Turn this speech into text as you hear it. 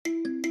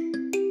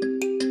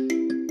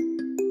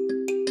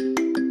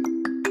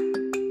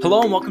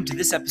Hello and welcome to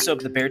this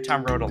episode of the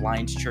Beartown Road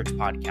Alliance Church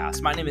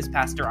podcast. My name is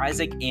Pastor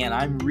Isaac and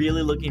I'm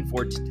really looking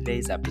forward to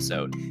today's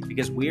episode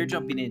because we are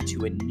jumping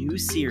into a new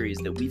series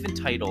that we've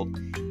entitled,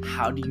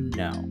 How Do You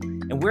Know?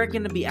 And we're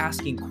going to be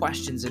asking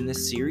questions in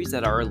this series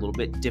that are a little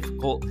bit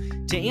difficult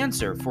to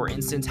answer. For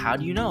instance, how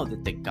do you know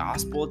that the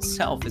gospel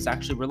itself is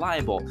actually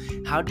reliable?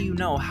 How do you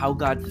know how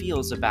God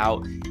feels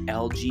about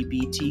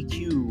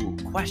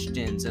LGBTQ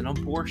questions and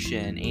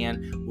abortion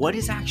and what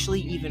is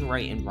actually even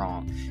right and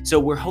wrong? So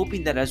we're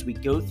hoping that as we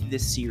go through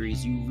this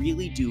series, you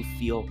really do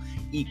feel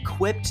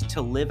equipped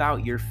to live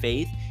out your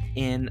faith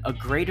in a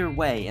greater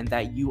way and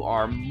that you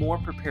are more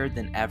prepared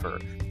than ever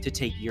to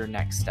take your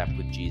next step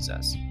with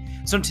Jesus.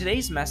 So in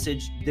today's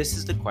message, this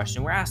is the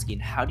question we're asking.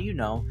 How do you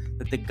know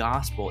that the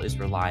gospel is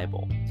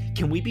reliable?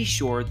 Can we be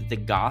sure that the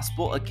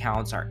gospel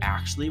accounts are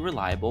actually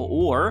reliable,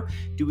 or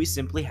do we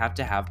simply have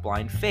to have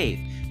blind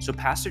faith? So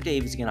Pastor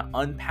Dave is going to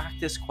unpack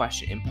this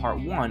question in part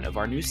 1 of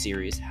our new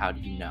series, How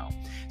Do You Know?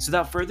 So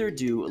without further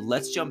ado,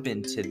 let's jump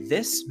into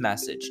this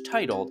message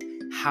titled,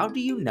 How Do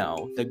You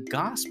Know the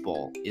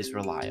Gospel is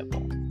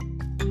Reliable?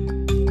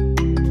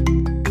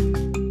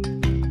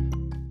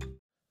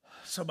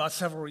 So about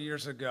several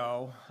years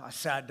ago, I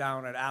sat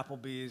down at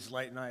Applebee's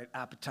late night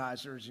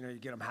appetizers. You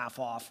get them half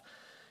off.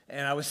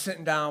 And I was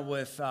sitting down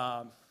with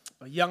a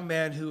young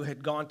man who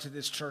had gone to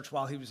this church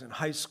while he was in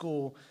high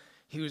school.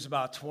 He was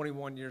about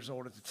 21 years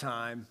old at the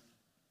time.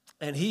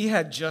 And he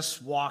had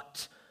just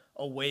walked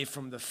away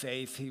from the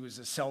faith. He was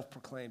a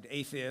self-proclaimed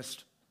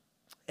atheist.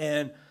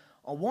 And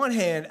on one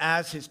hand,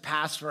 as his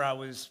pastor, I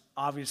was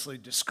obviously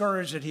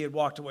discouraged that he had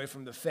walked away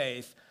from the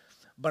faith.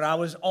 But I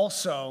was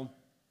also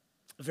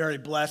very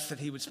blessed that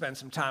he would spend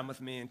some time with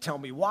me and tell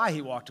me why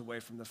he walked away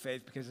from the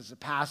faith, because as a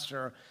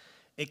pastor,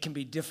 it can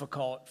be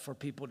difficult for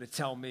people to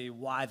tell me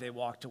why they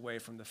walked away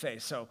from the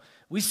faith. So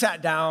we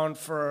sat down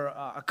for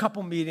a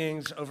couple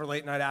meetings over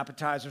late night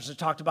appetizers and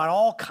talked about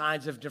all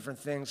kinds of different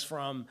things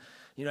from,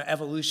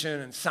 evolution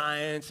and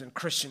science and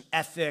Christian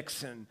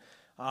ethics and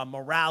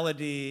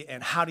morality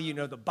and how do you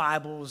know the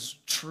Bible's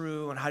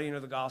true and how do you know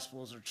the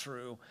Gospels are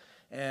true.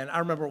 And I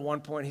remember at one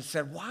point he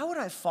said, why would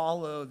I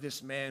follow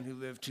this man who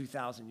lived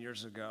 2,000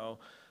 years ago,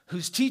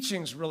 whose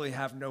teachings really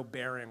have no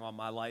bearing on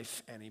my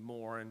life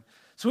anymore? And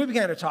so we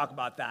began to talk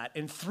about that.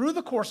 And through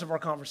the course of our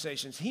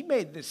conversations, he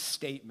made this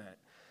statement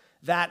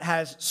that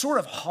has sort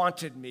of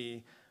haunted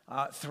me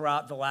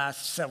throughout the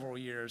last several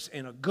years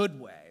in a good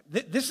way.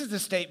 This is the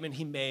statement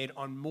he made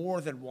on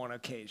more than one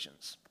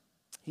occasions.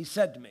 He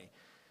said to me,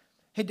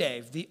 hey,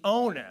 Dave, the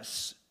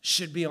onus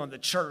should be on the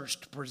church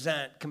to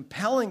present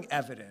compelling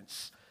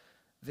evidence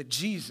that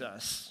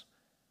Jesus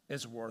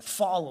is worth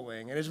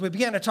following. And as we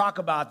began to talk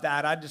about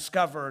that, I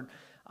discovered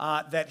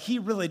that he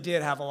really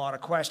did have a lot of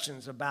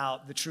questions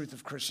about the truth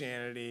of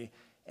Christianity,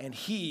 and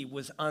he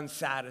was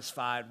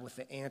unsatisfied with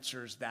the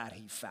answers that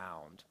he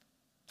found.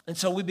 And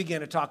so we began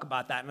to talk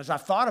about that. And as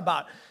I've thought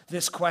about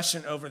this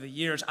question over the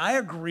years, I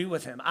agree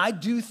with him. I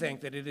do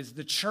think that it is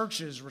the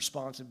church's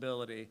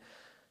responsibility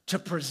to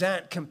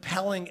present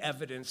compelling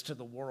evidence to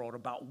the world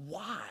about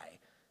why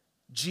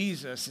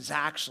Jesus is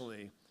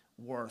actually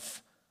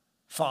worth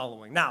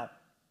following. Now,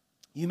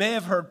 you may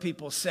have heard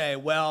people say,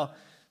 well,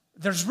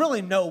 there's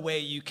really no way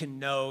you can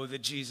know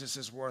that Jesus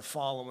is worth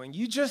following.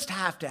 You just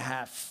have to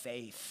have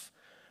faith,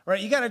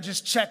 right? You got to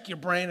just check your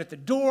brain at the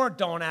door.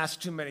 Don't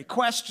ask too many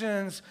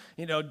questions.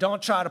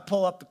 Don't try to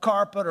pull up the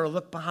carpet or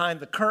look behind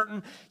the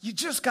curtain. You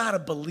just got to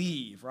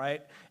believe,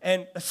 right?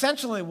 And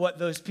essentially what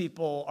those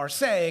people are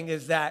saying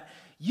is that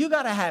you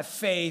got to have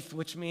faith,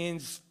 which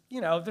means,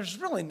 there's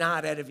really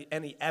not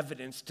any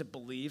evidence to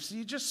believe. So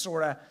you just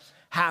sort of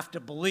have to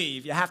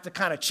believe. You have to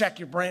kind of check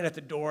your brain at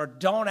the door.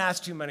 Don't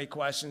ask too many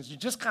questions. You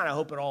just kind of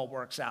hope it all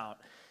works out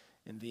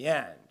in the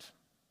end.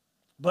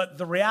 But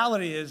the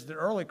reality is the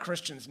early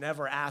Christians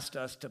never asked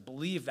us to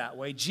believe that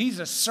way.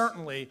 Jesus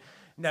certainly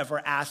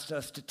never asked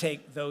us to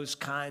take those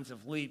kinds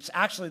of leaps.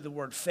 Actually, the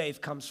word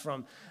faith comes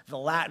from the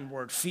Latin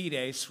word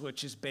fides,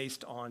 which is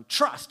based on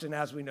trust. And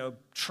as we know,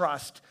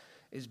 trust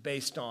is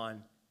based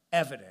on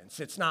evidence.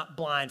 It's not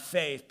blind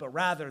faith, but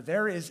rather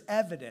there is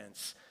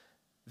evidence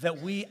that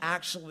we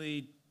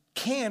actually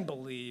can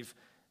believe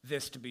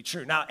this to be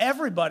true. Now,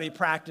 everybody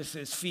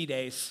practices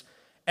fides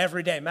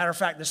every day. Matter of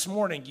fact, this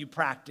morning you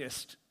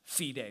practiced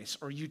fides,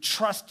 or you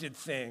trusted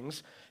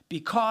things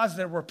because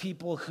there were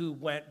people who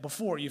went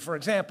before you. For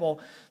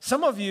example,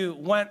 some of you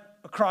went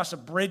across a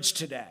bridge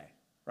today,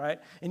 right?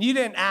 And you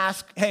didn't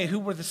ask, hey, who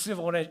were the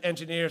civil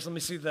engineers? Let me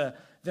see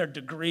their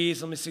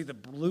degrees. Let me see the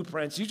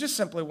blueprints. You just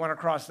simply went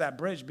across that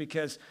bridge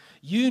because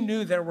you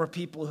knew there were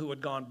people who had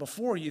gone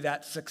before you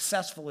that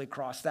successfully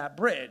crossed that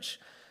bridge.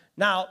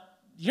 Now,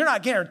 you're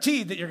not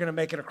guaranteed that you're going to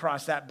make it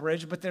across that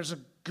bridge, but there's a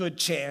good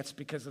chance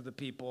because of the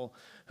people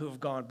who have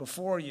gone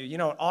before you.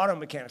 Auto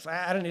mechanics. I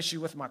had an issue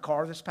with my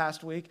car this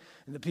past week,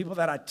 and the people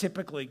that I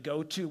typically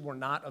go to were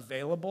not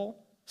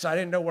available, so I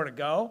didn't know where to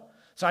go.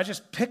 So I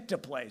just picked a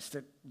place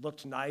that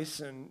looked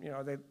nice, and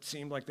they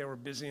seemed like they were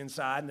busy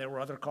inside, and there were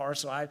other cars,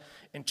 so I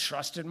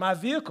entrusted my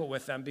vehicle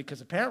with them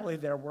because apparently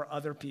there were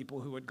other people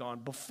who had gone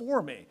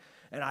before me,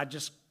 and I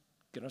just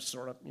going to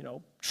sort of,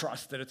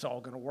 trust that it's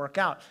all going to work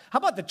out. How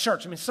about the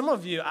church? I mean, some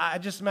of you, I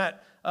just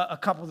met a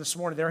couple this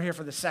morning. They're here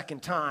for the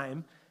second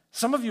time.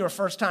 Some of you are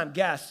first-time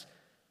guests.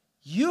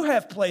 You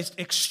have placed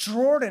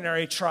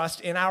extraordinary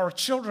trust in our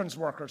children's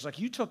workers. Like,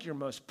 you took your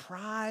most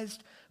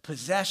prized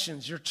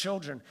possessions, your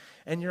children,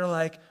 and you're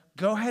like,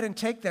 go ahead and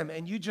take them,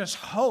 and you just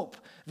hope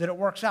that it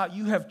works out.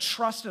 You have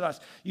trusted us.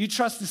 You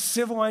trust the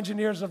civil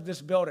engineers of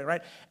this building,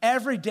 right?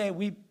 Every day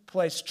we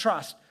place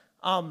trust.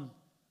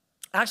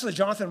 Actually,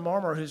 Jonathan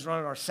Marmer, who's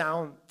running our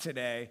sound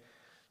today,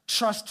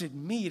 trusted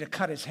me to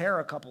cut his hair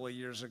a couple of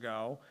years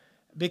ago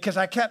because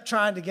I kept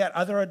trying to get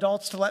other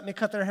adults to let me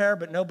cut their hair,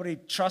 but nobody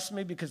trusts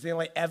me because the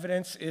only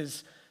evidence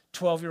is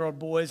 12-year-old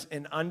boys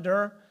and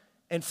under.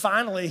 And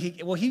finally, he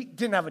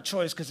didn't have a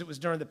choice because it was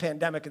during the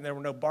pandemic and there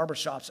were no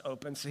barbershops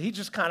open. So he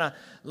just kind of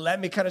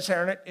let me cut his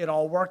hair and it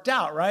all worked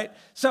out, right?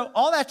 So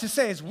all that to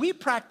say is we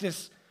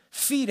practice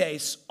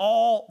fides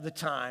all the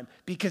time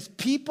because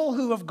people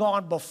who have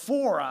gone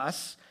before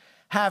us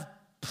have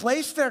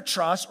placed their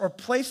trust or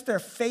placed their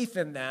faith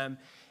in them,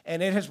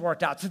 and it has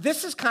worked out. So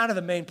this is kind of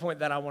the main point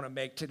that I want to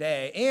make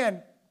today,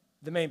 and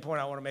the main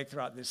point I want to make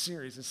throughout this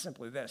series is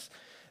simply this,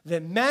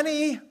 that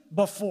many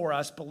before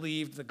us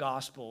believed the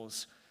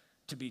Gospels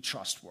to be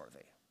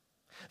trustworthy.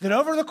 That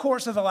over the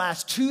course of the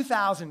last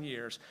 2,000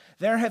 years,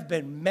 there have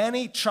been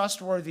many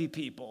trustworthy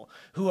people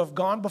who have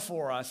gone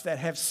before us that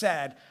have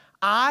said,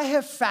 I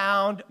have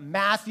found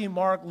Matthew,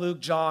 Mark, Luke,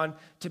 John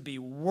to be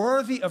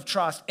worthy of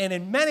trust, and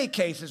in many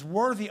cases,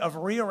 worthy of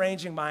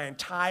rearranging my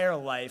entire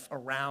life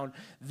around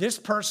this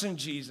person,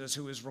 Jesus,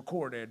 who is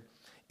recorded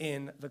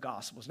in the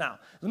Gospels. Now,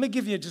 let me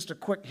give you just a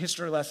quick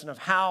history lesson of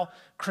how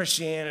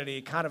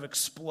Christianity kind of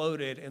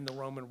exploded in the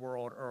Roman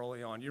world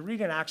early on. You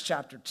read in Acts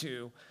chapter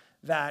 2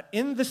 that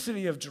in the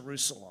city of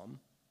Jerusalem,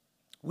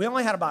 we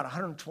only had about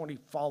 120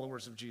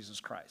 followers of Jesus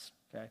Christ,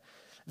 okay?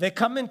 They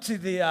come into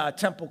the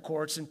temple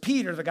courts, and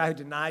Peter, the guy who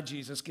denied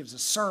Jesus, gives a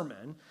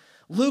sermon.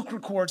 Luke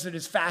records it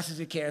as fast as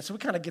he can, so we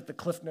kind of get the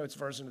Cliff Notes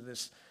version of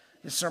this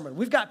sermon.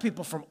 We've got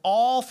people from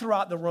all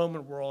throughout the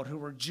Roman world who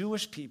were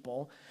Jewish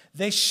people.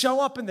 They show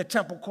up in the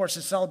temple courts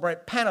to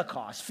celebrate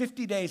Pentecost,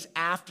 50 days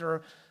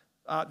after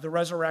the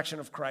resurrection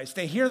of Christ.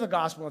 They hear the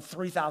gospel, and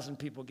 3,000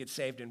 people get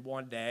saved in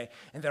one day,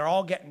 and they're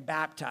all getting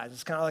baptized.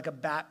 It's kind of like a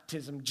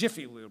baptism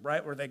jiffy lube,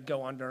 right, where they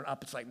go under and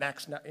up. It's like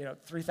next,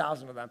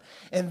 3,000 of them.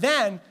 And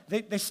then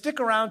they stick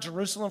around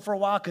Jerusalem for a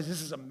while because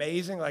this is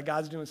amazing. Like,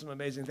 God's doing some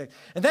amazing things.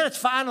 And then it's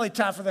finally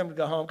time for them to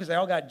go home because they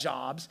all got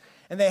jobs,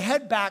 and they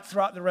head back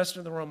throughout the rest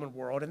of the Roman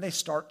world, and they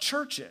start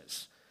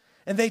churches.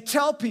 And they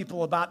tell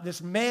people about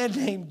this man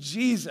named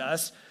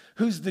Jesus,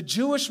 who's the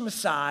Jewish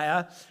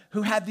Messiah,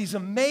 who had these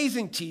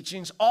amazing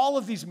teachings, all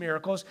of these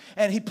miracles,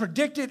 and he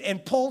predicted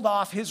and pulled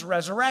off his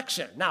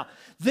resurrection. Now,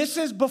 this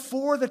is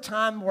before the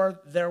time where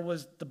there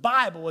was the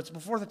Bible. It's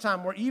before the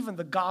time where even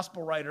the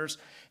gospel writers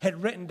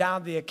had written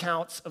down the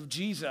accounts of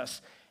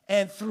Jesus.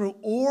 And through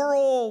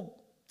oral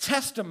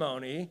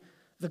testimony,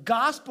 the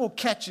gospel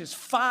catches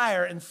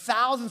fire, and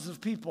thousands of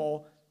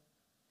people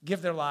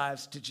give their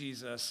lives to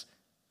Jesus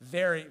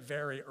very,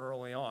 very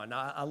early on.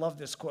 Now, I love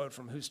this quote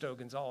from Justo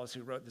Gonzalez,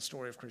 who wrote The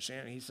Story of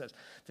Christianity. He says,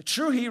 the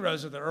true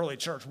heroes of the early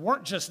church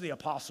weren't just the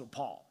Apostle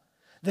Paul.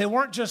 They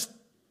weren't just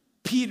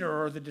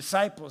Peter or the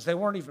disciples. They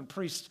weren't even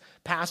priests,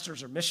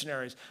 pastors, or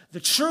missionaries. The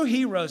true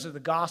heroes of the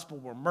gospel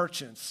were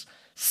merchants,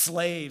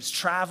 slaves,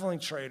 traveling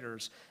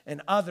traders,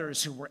 and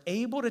others who were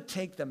able to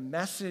take the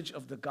message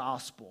of the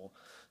gospel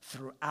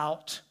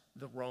throughout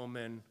the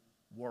Roman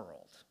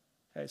world.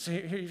 Okay, so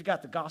here you've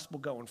got the gospel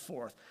going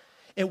forth.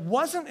 It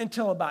wasn't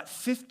until about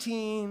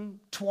 15,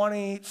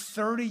 20,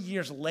 30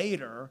 years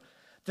later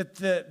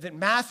that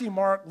Matthew,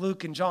 Mark,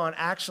 Luke, and John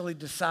actually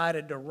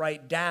decided to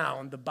write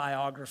down the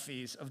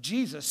biographies of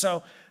Jesus.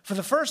 So for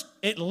the first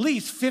at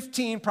least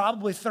 15,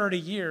 probably 30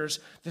 years,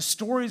 the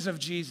stories of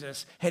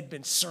Jesus had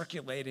been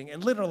circulating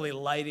and literally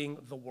lighting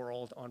the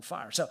world on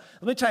fire. So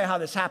let me tell you how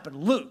this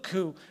happened. Luke,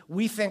 who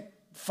we think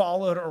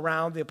followed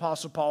around the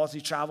Apostle Paul as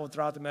he traveled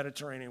throughout the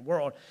Mediterranean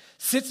world,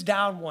 sits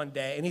down one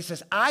day and he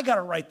says, I got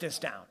to write this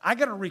down. I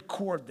got to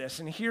record this.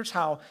 And here's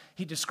how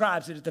he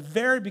describes it at the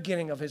very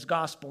beginning of his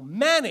gospel.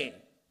 Many,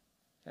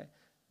 okay,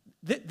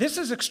 this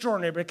is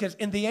extraordinary because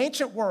in the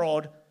ancient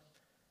world,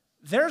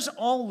 there's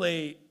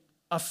only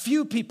a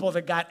few people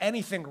that got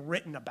anything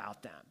written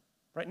about them.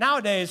 Right?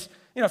 Nowadays,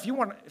 if you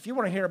want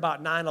to hear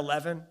about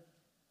 9/11,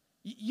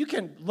 you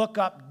can look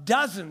up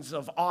dozens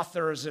of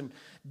authors and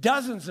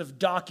dozens of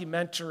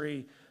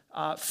documentary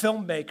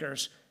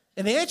filmmakers.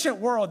 In the ancient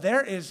world,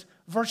 there is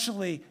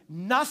virtually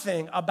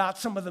nothing about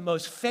some of the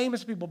most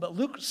famous people. But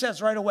Luke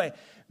says right away,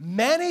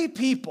 many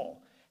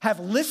people have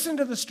listened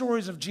to the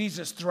stories of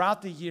Jesus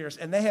throughout the years,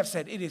 and they have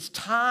said, it is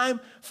time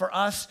for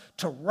us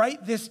to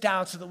write this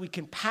down so that we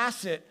can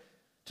pass it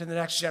to the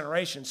next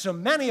generation. So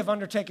many have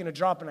undertaken to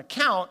drop an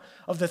account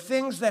of the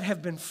things that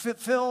have been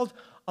fulfilled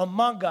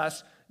among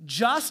us,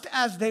 just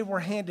as they were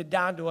handed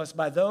down to us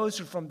by those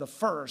who from the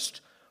first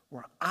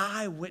were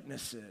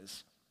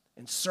eyewitnesses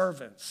and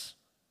servants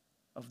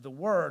of the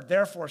word.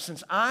 Therefore,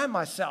 since I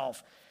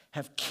myself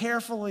have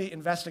carefully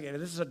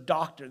investigated. This is a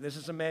doctor. This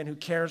is a man who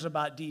cares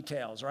about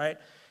details, right?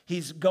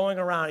 He's going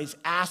around, he's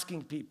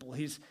asking people,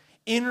 he's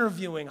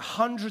interviewing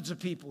hundreds of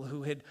people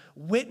who had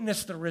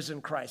witnessed the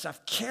risen Christ.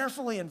 I've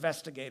carefully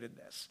investigated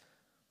this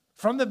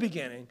from the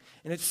beginning,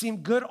 and it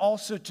seemed good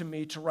also to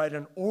me to write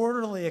an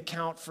orderly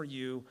account for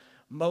you,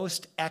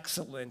 most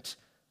excellent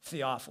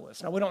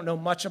Theophilus. Now, we don't know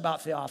much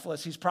about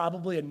Theophilus. He's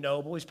probably a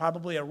noble. He's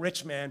probably a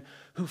rich man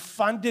who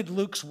funded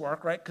Luke's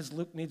work, right? Because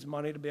Luke needs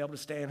money to be able to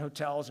stay in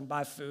hotels and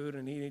buy food,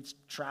 and he needs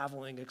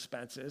traveling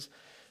expenses.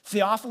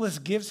 Theophilus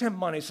gives him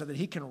money so that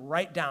he can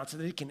write down, so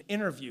that he can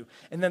interview.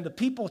 And then the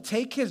people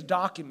take his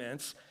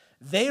documents,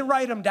 they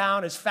write them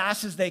down as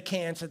fast as they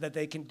can so that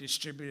they can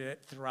distribute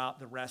it throughout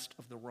the rest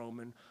of the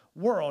Roman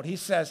world. He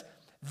says,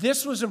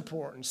 this was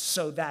important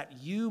so that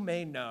you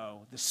may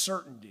know the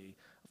certainty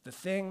of the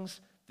things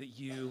that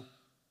you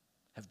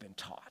have been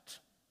taught.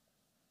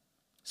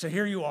 So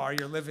here you are,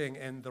 you're living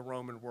in the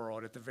Roman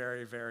world at the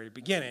very, very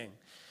beginning,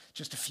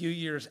 just a few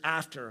years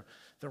after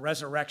the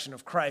resurrection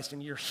of Christ,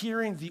 and you're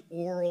hearing the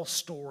oral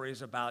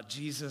stories about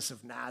Jesus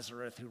of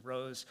Nazareth who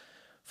rose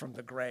from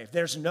the grave.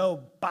 There's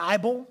no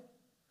Bible,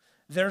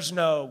 there's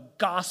no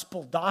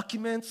gospel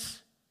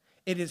documents.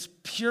 It is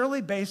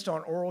purely based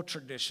on oral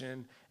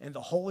tradition, and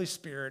the Holy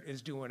Spirit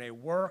is doing a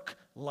work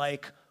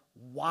like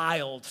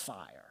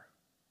wildfire.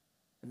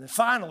 And then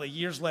finally,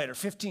 years later,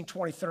 15,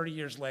 20, 30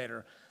 years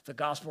later, the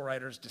gospel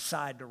writers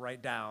decide to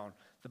write down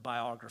the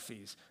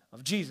biographies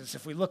of Jesus.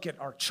 If we look at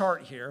our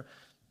chart here,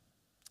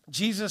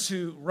 Jesus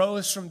who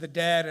rose from the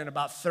dead in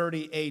about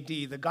 30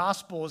 AD. The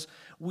Gospels,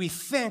 we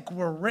think,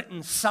 were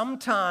written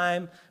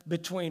sometime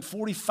between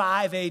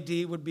 45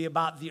 AD would be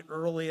about the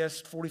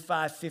earliest,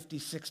 45, 50,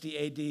 60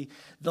 AD.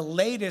 The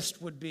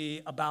latest would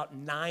be about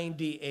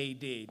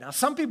 90 AD. Now,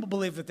 some people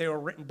believe that they were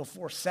written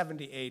before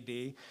 70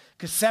 AD,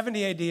 because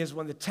 70 AD is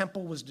when the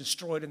temple was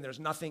destroyed and there's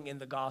nothing in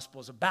the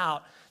Gospels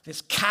about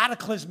this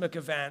cataclysmic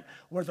event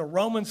where the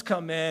Romans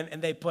come in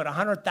and they put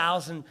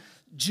 100,000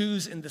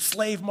 Jews in the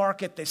slave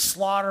market. They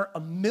slaughter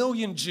 1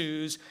 million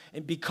Jews.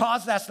 And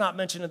because that's not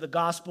mentioned in the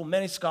gospel,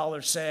 many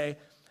scholars say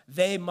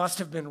they must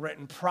have been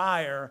written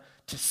prior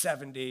to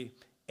 70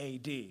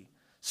 AD.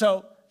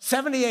 So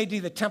 70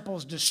 AD, the temple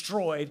is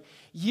destroyed.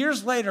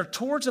 Years later,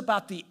 towards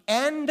about the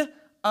end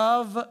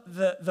of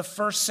the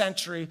first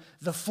century,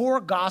 the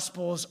 4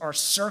 gospels are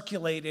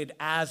circulated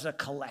as a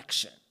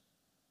collection.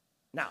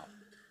 Now,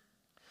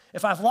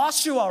 if I've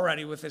lost you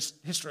already with this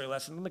history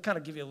lesson, let me kind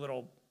of give you a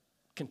little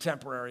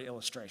contemporary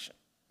illustration,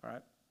 all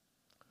right?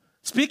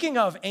 Speaking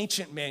of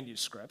ancient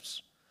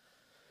manuscripts,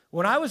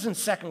 when I was in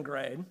 2nd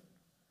grade,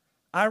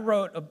 I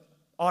wrote an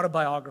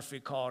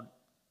autobiography called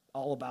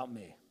All About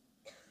Me.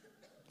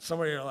 Some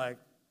of you are like,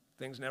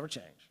 things never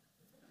change.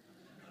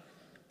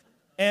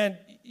 And,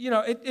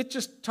 it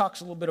just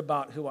talks a little bit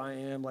about who I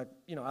am. Like,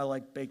 I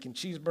like bacon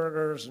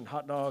cheeseburgers and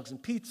hot dogs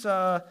and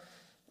pizza,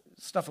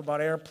 stuff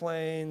about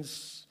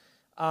airplanes.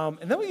 And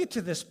then we get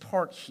to this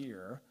part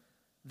here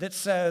that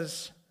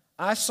says,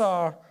 I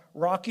saw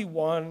Rocky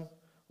 1,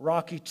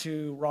 Rocky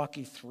 2,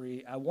 Rocky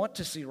 3. I want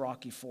to see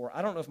Rocky 4.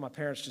 I don't know if my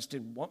parents just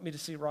didn't want me to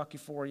see Rocky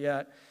 4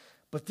 yet,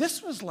 but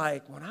this was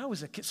like when I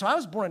was a kid. So I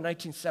was born in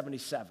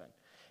 1977,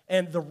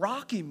 and the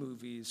Rocky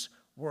movies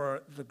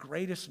were the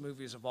greatest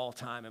movies of all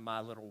time in my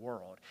little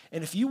world.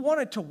 And if you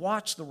wanted to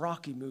watch the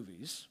Rocky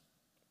movies,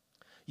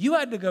 you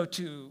had to go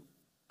to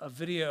a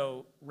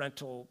video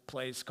rental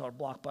place called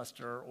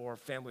Blockbuster or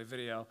Family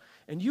Video,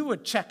 and you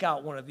would check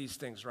out one of these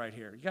things right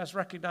here. You guys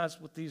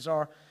recognize what these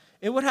are?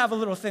 It would have a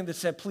little thing that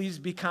said, please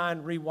be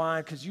kind,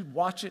 rewind, because you'd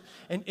watch it,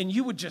 and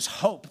you would just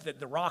hope that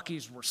the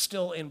Rockies were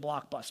still in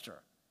Blockbuster.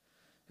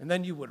 And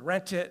then you would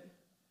rent it,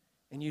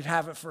 and you'd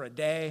have it for a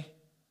day,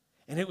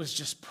 and it was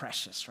just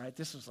precious, right?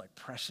 This was like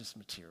precious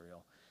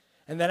material.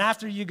 And then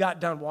after you got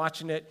done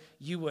watching it,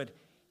 you would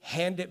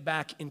hand it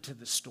back into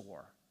the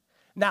store.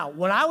 Now,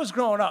 when I was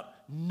growing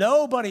up,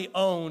 nobody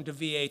owned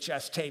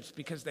VHS tapes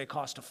because they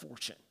cost a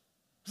fortune.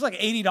 It was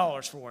like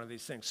 $80 for one of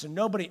these things, so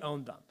nobody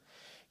owned them.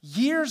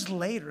 Years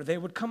later, they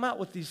would come out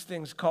with these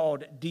things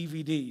called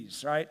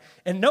DVDs, right?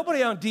 And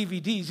nobody owned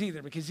DVDs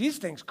either because these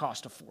things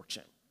cost a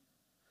fortune.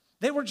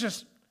 They were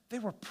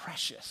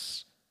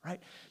precious, right?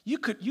 You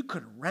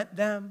could rent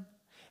them,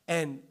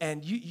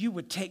 and you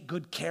would take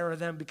good care of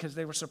them because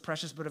they were so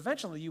precious, but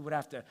eventually you would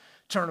have to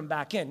turn them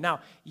back in. Now,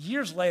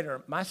 years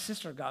later, my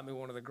sister got me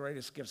one of the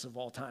greatest gifts of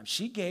all time.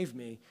 She gave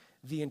me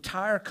the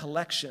entire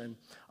collection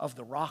of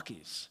the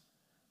Rockies.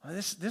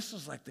 This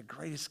was like the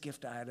greatest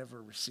gift I had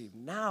ever received.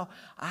 Now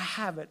I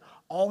have it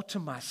all to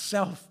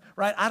myself,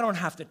 right? I don't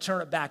have to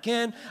turn it back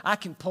in. I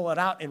can pull it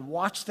out and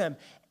watch them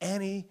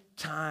any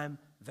time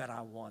that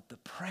I want. The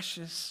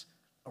precious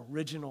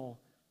original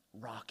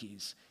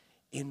Rockies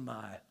in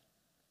my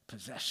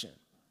possession.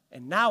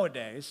 And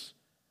nowadays,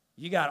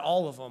 you got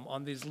all of them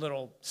on these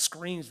little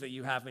screens that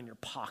you have in your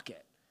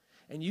pocket.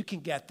 And you can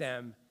get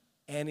them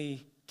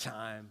any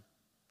time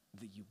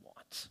that you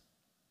want,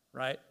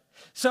 right?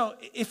 So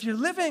if you're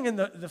living in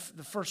the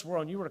first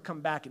world and you were to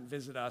come back and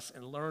visit us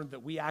and learn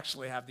that we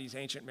actually have these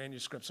ancient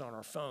manuscripts on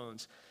our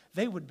phones,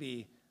 they would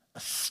be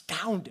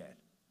astounded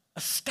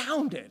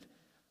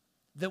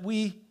that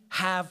we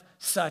have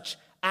such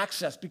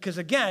access. Because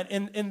again,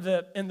 in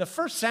the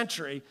first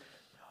century,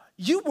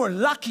 you were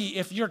lucky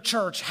if your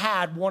church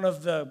had one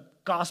of the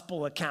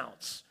gospel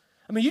accounts.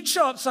 I mean, you'd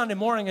show up Sunday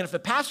morning, and if the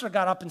pastor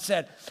got up and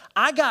said,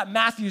 I got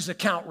Matthew's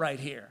account right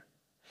here,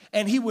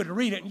 and he would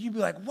read it, and you'd be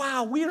like,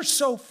 wow, we are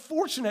so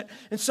fortunate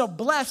and so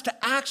blessed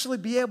to actually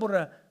be able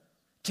to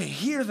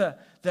hear the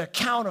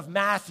account of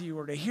Matthew,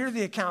 or to hear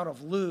the account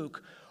of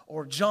Luke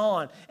or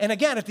John. And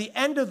again, at the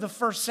end of the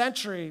first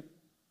century,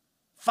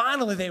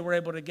 finally they were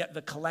able to get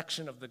the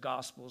collection of the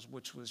Gospels,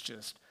 which was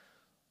just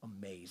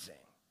amazing.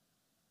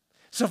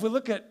 So if we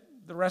look at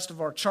the rest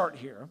of our chart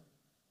here,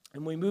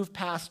 and we move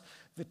past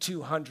the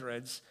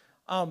 200s,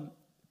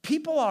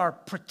 people are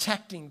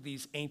protecting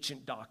these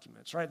ancient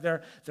documents, right?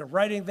 They're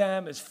writing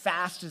them as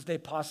fast as they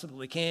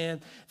possibly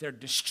can. They're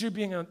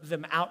distributing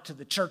them out to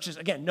the churches.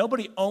 Again,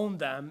 nobody owned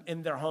them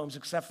in their homes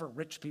except for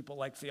rich people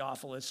like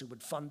Theophilus, who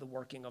would fund the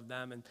working of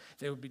them, and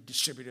they would be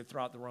distributed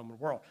throughout the Roman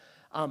world.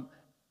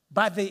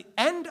 By the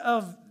end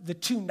of the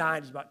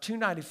 290s, about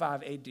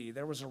 295 AD,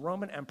 there was a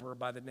Roman emperor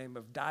by the name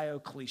of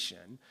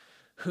Diocletian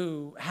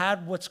who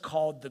had what's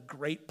called the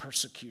Great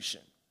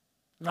Persecution.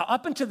 Now,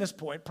 up until this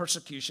point,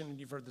 persecution, and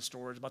you've heard the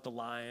stories about the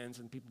lions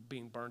and people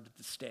being burned at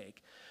the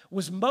stake,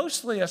 was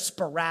mostly a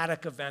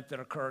sporadic event that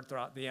occurred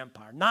throughout the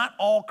empire. Not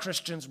all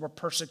Christians were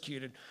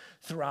persecuted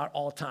throughout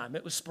all time.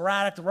 It was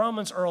sporadic. The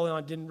Romans early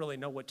on didn't really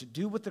know what to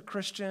do with the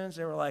Christians.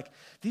 They were like,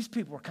 these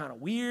people were kind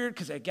of weird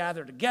because they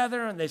gather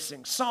together and they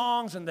sing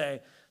songs and the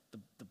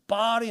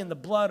body and the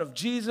blood of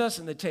Jesus,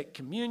 and they take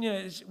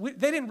communion.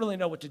 They didn't really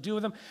know what to do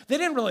with them. They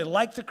didn't really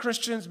like the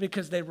Christians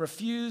because they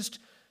refused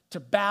to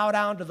bow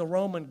down to the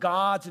Roman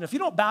gods. And if you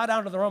don't bow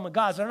down to the Roman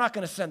gods, they're not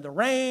going to send the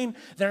rain.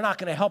 They're not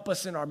going to help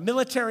us in our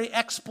military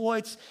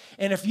exploits.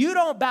 And if you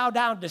don't bow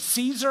down to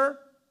Caesar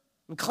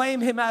and claim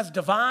him as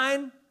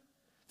divine,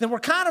 then we're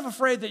kind of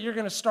afraid that you're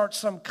going to start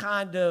some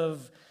kind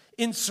of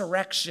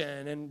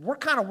insurrection. And we're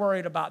kind of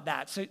worried about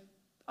that. So,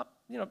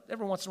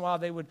 every once in a while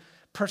they would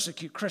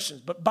persecute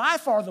Christians. But by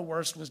far the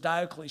worst was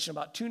Diocletian,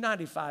 about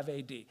 295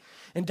 AD.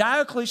 And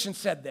Diocletian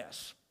said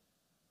this: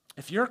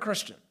 if you're a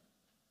Christian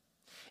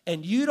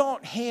and you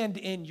don't hand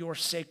in your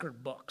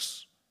sacred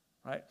books,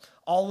 right,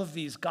 all of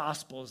these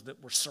gospels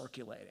that were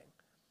circulating,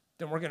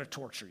 then we're going to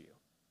torture you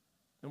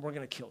and we're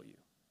going to kill you.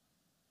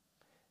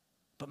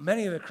 But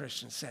many of the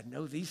Christians said,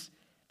 no, these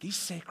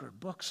sacred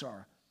books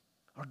are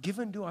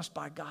given to us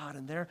by God,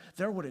 and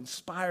they're what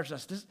inspires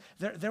us.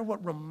 They're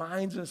what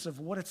reminds us of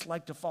what it's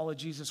like to follow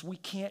Jesus. We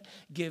can't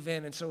give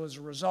in. And so as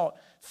a result,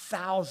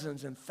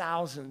 thousands and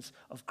thousands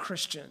of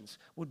Christians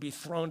would be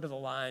thrown to the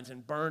lions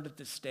and burned at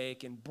the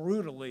stake and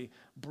brutally,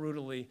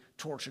 brutally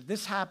tortured.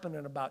 This happened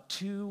in about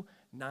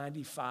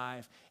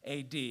 295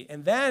 AD.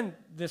 And then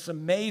this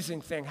amazing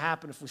thing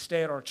happened, if we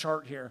stay at our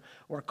chart here,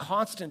 where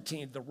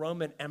Constantine, the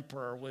Roman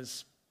emperor,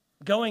 was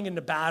going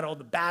into battle,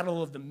 the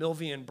Battle of the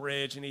Milvian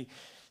Bridge, and he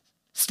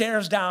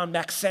stares down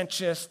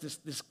Maxentius,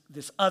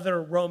 this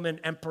other Roman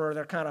emperor.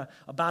 They're kind of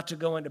about to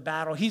go into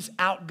battle. He's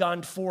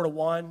outgunned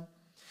 4-1.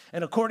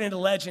 And according to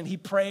legend, he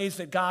prays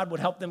that God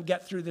would help them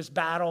get through this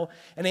battle.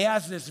 And he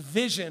has this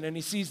vision, and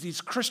he sees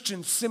these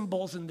Christian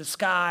symbols in the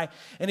sky.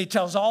 And he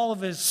tells all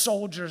of his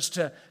soldiers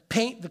to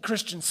paint the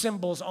Christian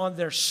symbols on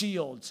their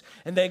shields.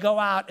 And they go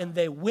out and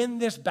they win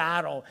this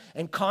battle.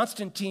 And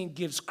Constantine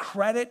gives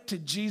credit to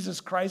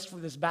Jesus Christ for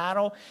this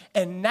battle.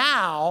 And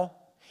now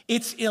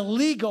it's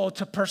illegal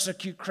to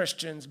persecute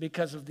Christians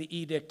because of the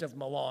Edict of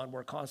Milan,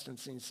 where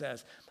Constantine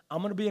says, I'm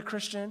going to be a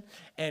Christian,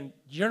 and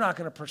you're not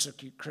going to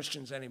persecute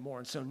Christians anymore.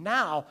 And so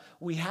now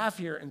we have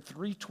here in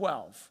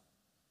 312,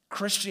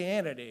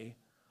 Christianity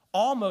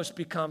almost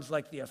becomes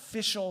like the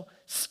official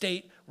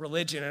state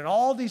religion. And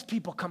all these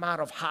people come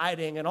out of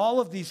hiding, and all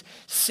of these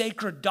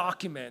sacred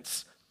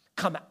documents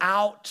come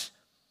out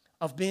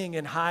of being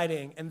in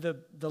hiding. And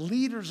the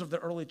leaders of the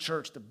early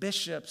church, the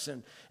bishops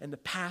and the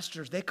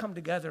pastors, they come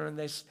together and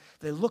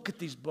they look at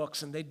these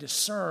books and they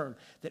discern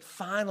that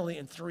finally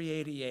in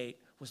 388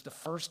 was the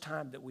first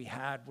time that we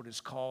had what is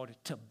called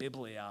ta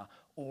Biblia,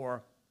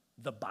 or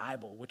the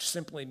Bible, which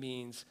simply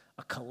means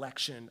a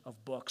collection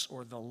of books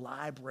or the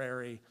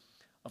library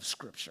of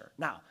Scripture.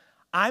 Now,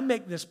 I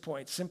make this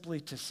point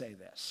simply to say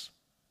this,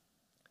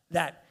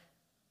 that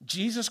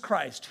Jesus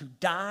Christ, who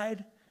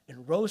died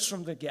and rose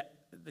from the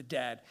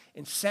dead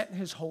and sent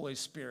his Holy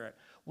Spirit,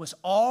 was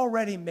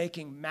already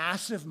making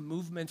massive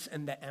movements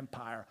in the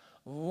empire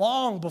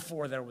long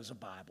before there was a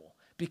Bible,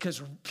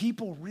 because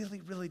people really,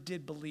 really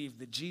did believe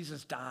that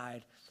Jesus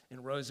died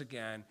and rose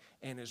again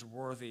and is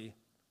worthy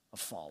of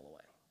following.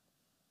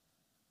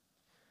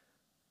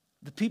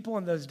 The people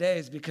in those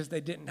days, because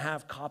they didn't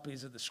have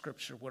copies of the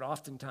Scripture, would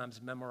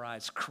oftentimes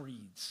memorize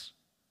creeds.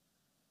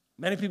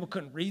 Many people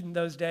couldn't read in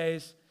those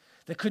days.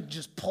 They couldn't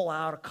just pull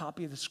out a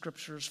copy of the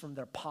Scriptures from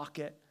their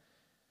pocket.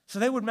 So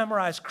they would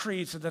memorize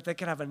creeds so that they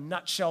could have a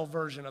nutshell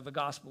version of the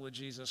gospel of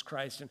Jesus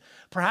Christ. And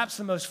perhaps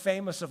the most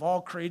famous of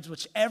all creeds,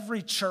 which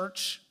every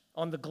church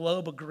on the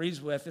globe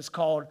agrees with, is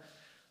called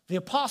the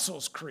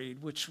Apostles'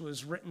 Creed, which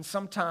was written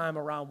sometime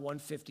around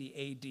 150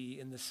 AD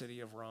in the city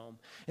of Rome.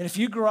 And if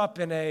you grew up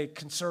in a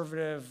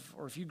conservative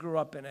or if you grew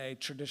up in a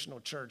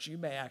traditional church, you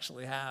may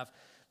actually have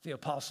the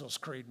Apostles'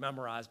 Creed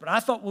memorized. But I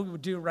thought what we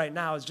would do right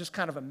now is just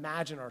kind of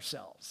imagine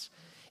ourselves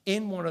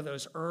in one of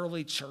those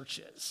early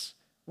churches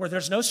where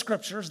there's no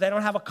scriptures, they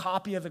don't have a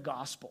copy of the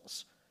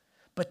Gospels,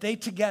 but they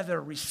together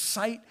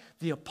recite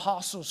the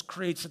Apostles'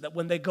 Creed so that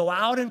when they go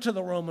out into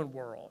the Roman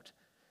world,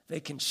 they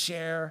can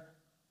share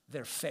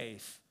their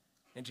faith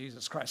in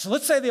Jesus Christ. So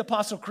let's say the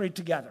Apostle Creed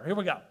together. Here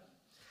we go.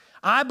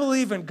 I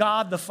believe in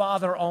God the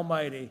Father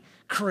Almighty,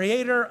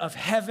 creator of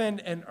heaven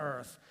and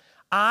earth.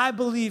 I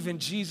believe in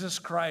Jesus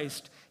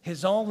Christ,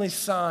 his only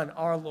Son,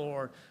 our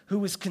Lord, who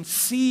was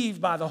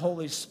conceived by the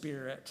Holy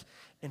Spirit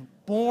and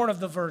born of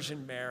the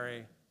Virgin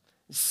Mary,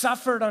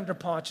 suffered under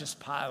Pontius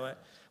Pilate,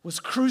 was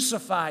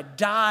crucified,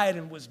 died,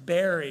 and was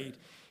buried.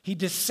 He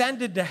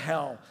descended to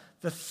hell.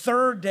 The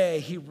third day,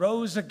 he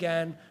rose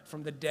again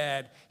from the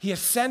dead. He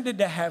ascended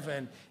to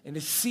heaven and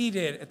is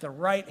seated at the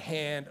right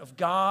hand of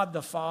God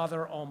the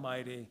Father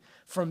Almighty.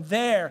 From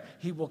there,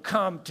 he will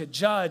come to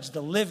judge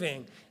the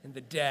living and the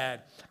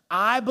dead.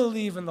 I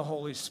believe in the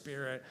Holy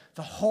Spirit,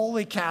 the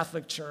Holy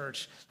Catholic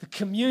Church, the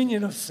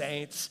communion of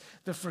saints,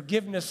 the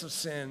forgiveness of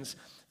sins,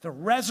 the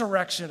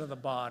resurrection of the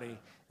body,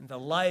 and the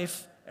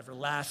life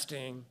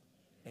everlasting.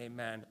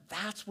 Amen.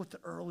 That's what the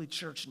early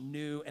church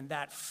knew, and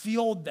that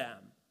fueled them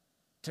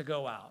to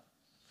go out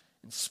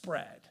and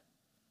spread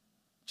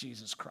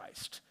Jesus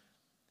Christ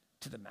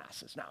to the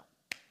masses. Now,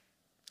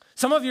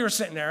 some of you are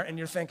sitting there and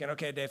you're thinking,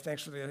 okay, Dave,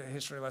 thanks for the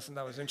history lesson.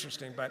 That was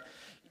interesting. But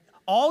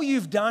all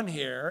you've done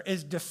here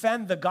is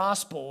defend the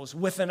Gospels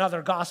with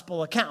another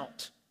gospel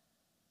account.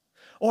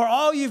 Or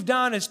all you've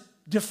done is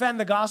defend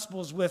the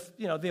Gospels with,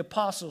 the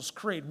Apostles'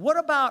 Creed. What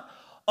about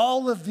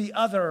all of the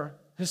other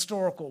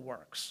historical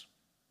works?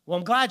 Well,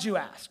 I'm glad you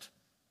asked,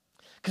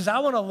 because I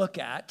want to look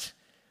at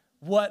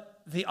what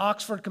the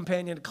Oxford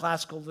Companion to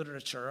Classical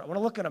Literature, I want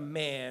to look at a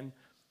man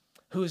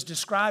who is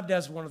described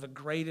as one of the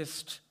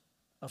greatest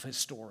of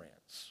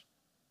historians.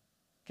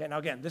 Okay, now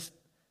again, this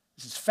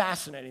is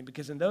fascinating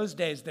because in those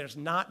days, there's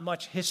not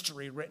much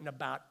history written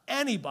about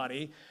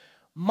anybody,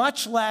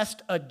 much less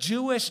a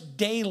Jewish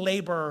day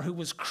laborer who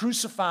was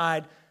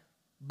crucified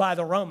by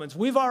the Romans.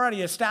 We've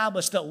already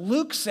established that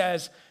Luke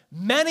says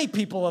many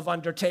people have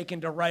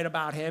undertaken to write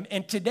about him,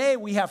 and today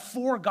we have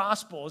 4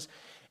 Gospels.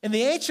 In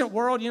the ancient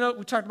world,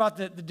 we talked about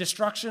the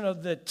destruction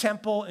of the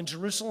temple in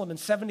Jerusalem in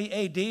 70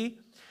 AD.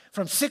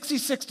 From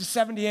 66 to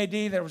 70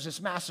 AD, there was this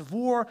massive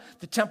war.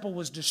 The temple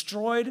was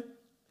destroyed.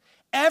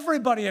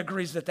 Everybody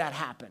agrees that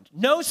happened.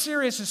 No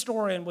serious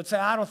historian would say,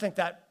 I don't think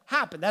that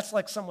happened. That's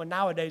like someone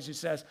nowadays who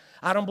says,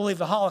 I don't believe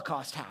the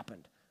Holocaust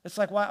happened. It's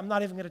like, well, I'm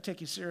not even going to take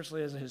you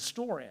seriously as a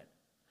historian.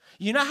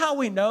 You know how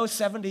we know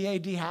 70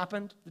 AD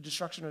happened, the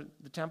destruction of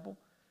the temple?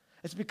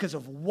 It's because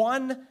of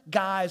one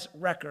guy's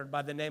record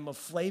by the name of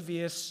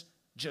Flavius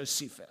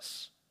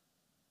Josephus.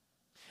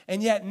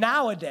 And yet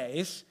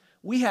nowadays,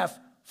 we have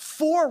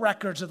 4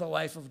 records of the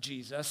life of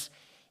Jesus,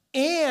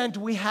 and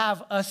we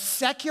have a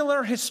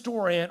secular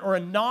historian or a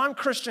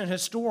non-Christian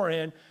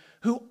historian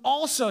who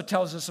also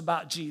tells us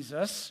about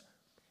Jesus,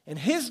 and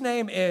his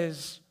name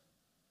is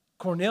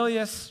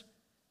Cornelius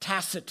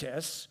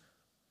Tacitus,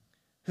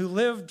 who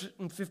lived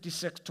in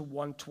 56 to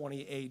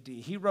 120 AD.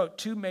 He wrote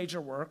 2 major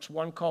works,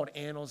 one called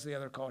Annals, the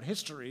other called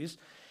Histories.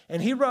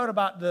 And he wrote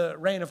about the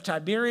reign of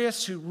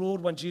Tiberius, who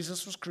ruled when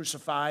Jesus was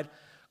crucified,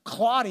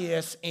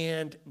 Claudius,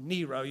 and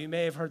Nero. You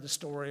may have heard the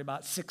story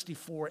about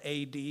 64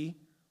 AD,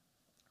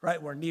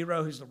 right, where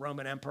Nero, who's the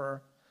Roman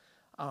emperor,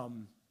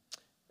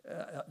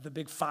 the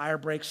big fire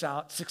breaks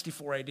out,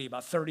 64 AD,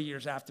 about 30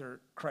 years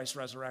after Christ's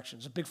resurrection.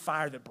 There's a big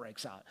fire that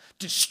breaks out,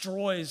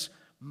 destroys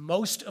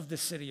most of the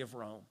city of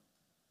Rome.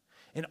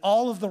 And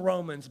all of the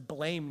Romans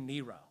blame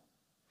Nero.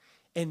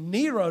 And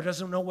Nero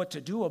doesn't know what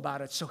to do about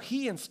it, so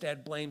he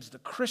instead blames the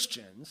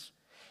Christians,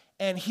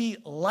 and he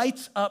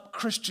lights up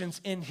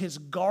Christians in his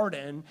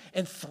garden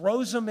and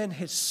throws them in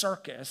his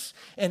circus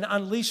and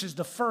unleashes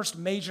the first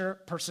major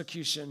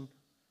persecution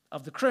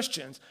of the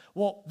Christians.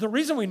 Well, the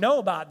reason we know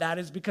about that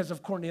is because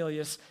of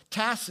Cornelius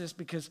Tacitus,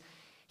 because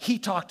he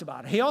talked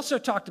about it. He also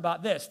talked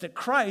about this, that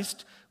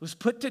Christ was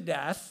put to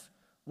death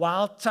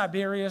while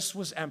Tiberius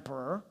was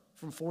emperor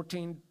from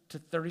 14 to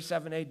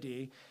 37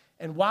 AD,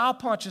 and while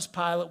Pontius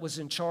Pilate was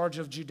in charge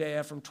of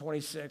Judea from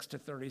 26 to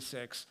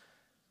 36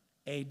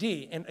 AD.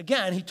 And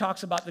again, he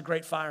talks about the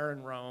great fire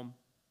in Rome,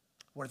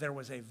 where there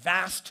was a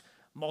vast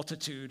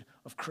multitude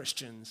of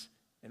Christians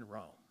in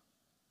Rome.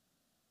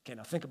 Okay,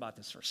 now think about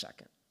this for a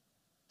second.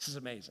 This is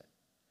amazing.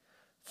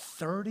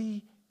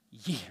 30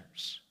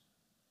 years,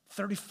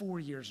 34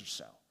 years or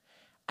so,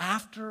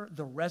 after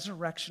the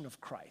resurrection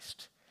of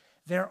Christ,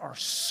 there are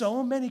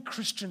so many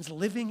Christians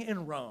living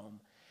in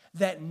Rome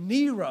that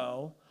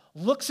Nero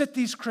looks at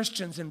these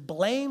Christians and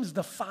blames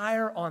the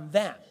fire on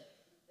them,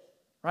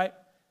 right?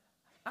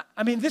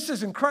 I mean, this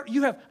is incredible.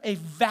 You have a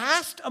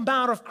vast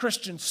amount of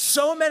Christians,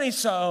 so many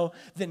so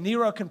that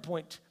Nero can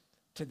point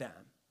to them.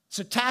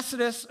 So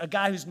Tacitus, a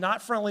guy who's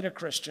not friendly to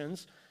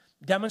Christians,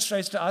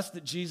 demonstrates to us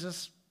that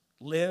Jesus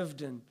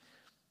lived and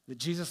that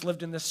Jesus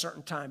lived in this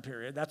certain time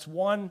period. That's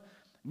one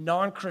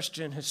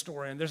non-Christian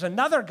historian. There's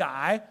another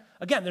guy.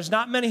 Again, there's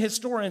not many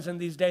historians in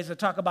these days that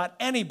talk about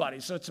anybody,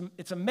 so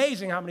it's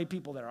amazing how many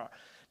people there are.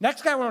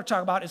 Next guy we're going to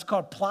talk about is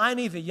called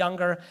Pliny the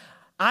Younger.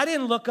 I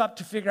didn't look up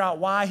to figure out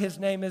why his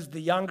name is the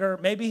Younger.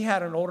 Maybe he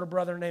had an older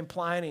brother named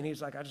Pliny, and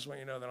he's like, I just want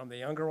you to know that I'm the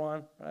younger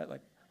one, right?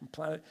 Like, I'm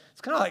Pliny.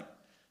 It's kind of like,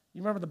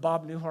 you remember the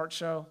Bob Newhart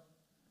show,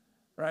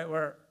 right?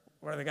 Where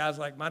the guy's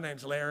like, my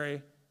name's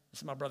Larry. This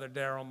is my brother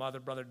Daryl, my other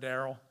brother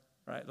Daryl,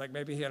 right? Like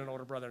maybe he had an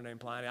older brother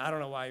named Pliny. I don't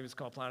know why he was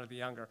called Pliny the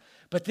Younger.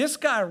 But this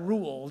guy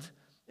ruled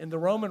in the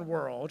Roman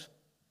world,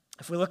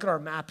 if we look at our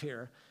map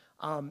here,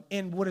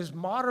 in what is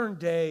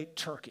modern-day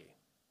Turkey.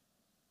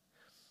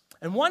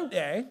 And one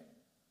day,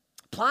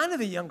 Pliny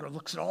the Younger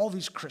looks at all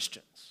these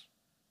Christians,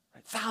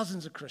 right?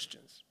 Thousands of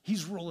Christians.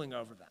 He's ruling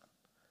over them.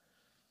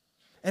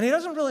 And he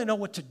doesn't really know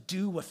what to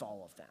do with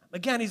all of them.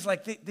 Again, he's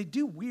like, they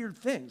do weird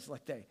things.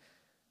 Like they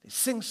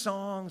sing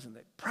songs and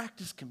they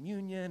practice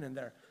communion and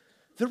they're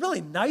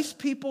really nice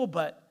people,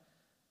 but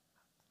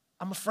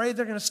I'm afraid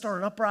they're going to start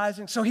an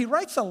uprising. So he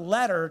writes a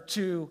letter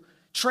to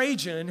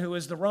Trajan, who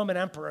is the Roman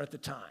emperor at the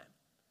time.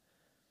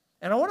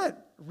 And I want to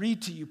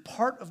read to you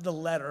part of the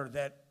letter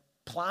that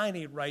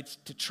Pliny writes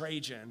to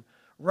Trajan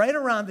right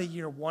around the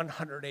year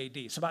 100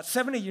 AD, so about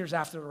 70 years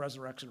after the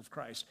resurrection of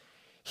Christ.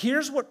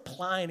 Here's what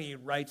Pliny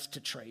writes to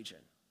Trajan.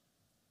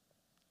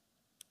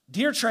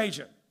 Dear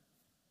Trajan,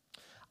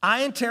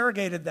 I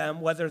interrogated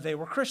them whether they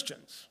were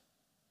Christians.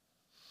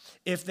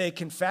 If they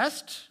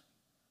confessed,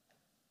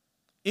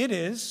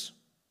 I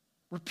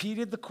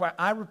repeated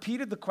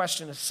the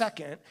question a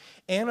second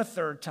and a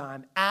third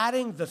time,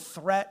 adding the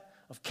threat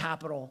of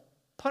capital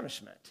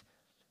punishment.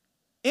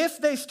 If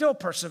they still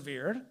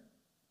persevered,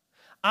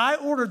 I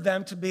ordered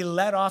them to be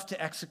led off to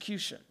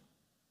execution.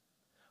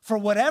 For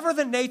whatever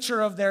the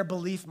nature of their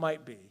belief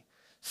might be,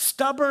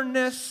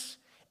 stubbornness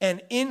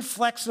and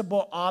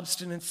inflexible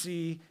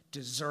obstinacy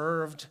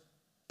deserved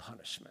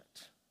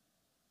punishment.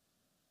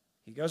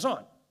 He goes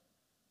on.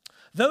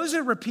 Those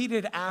who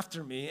repeated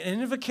after me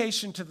an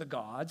invocation to the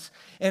gods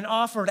and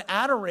offered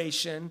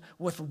adoration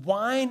with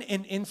wine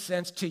and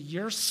incense to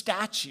your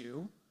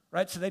statue,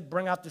 right? So they'd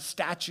bring out the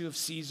statue of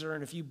Caesar,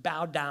 and if you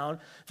bowed down,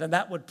 then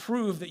that would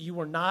prove that you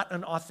were not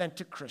an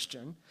authentic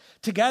Christian,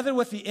 together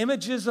with the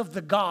images of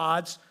the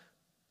gods,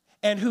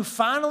 and who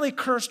finally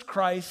cursed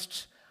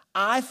Christ,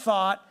 I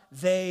thought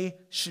they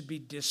should be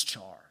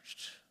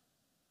discharged.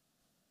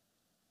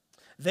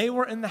 They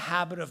were in the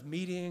habit of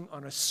meeting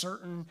on a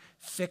certain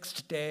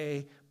fixed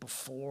day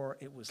before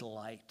it was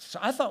light. So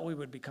I thought we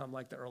would become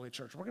like the early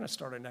church. We're going to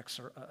start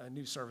a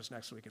new service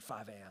next week at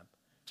 5 a.m.,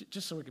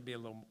 just so we could be a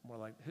little more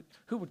like,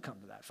 who would come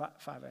to that,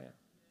 5 a.m.?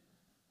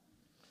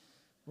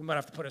 We might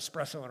have to put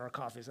espresso in our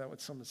coffee. Is that what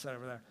someone said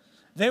over there?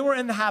 They were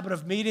in the habit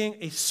of meeting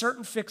a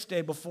certain fixed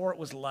day before it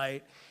was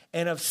light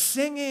and of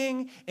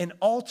singing in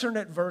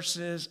alternate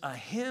verses a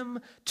hymn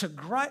to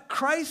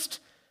Christ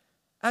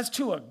as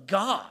to a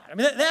god. I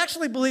mean, they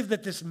actually believed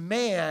that this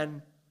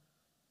man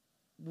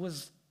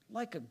was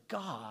like a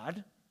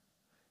god,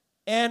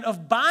 and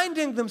of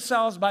binding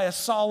themselves by a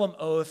solemn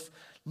oath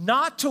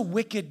not to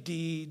wicked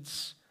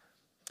deeds,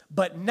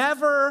 but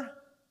never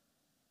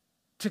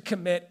to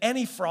commit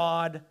any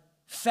fraud,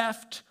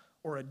 theft,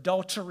 or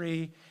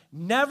adultery,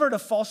 never to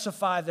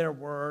falsify their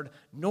word,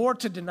 nor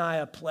to deny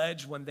a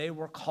pledge when they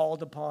were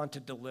called upon to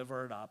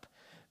deliver it up.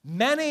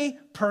 Many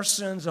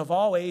persons of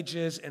all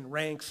ages and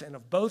ranks and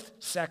of both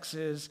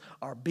sexes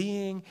are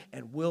being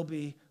and will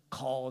be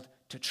called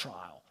to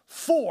trial.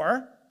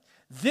 For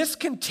this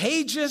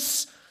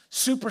contagious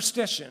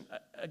superstition,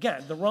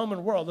 again, the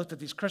Roman world looked at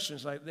these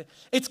Christians like,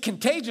 it's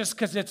contagious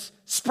because it's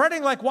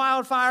spreading like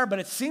wildfire, but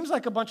it seems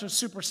like a bunch of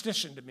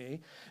superstition to me.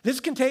 This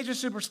contagious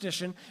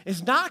superstition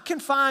is not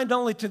confined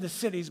only to the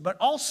cities, but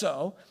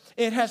also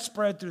it has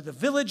spread through the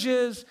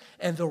villages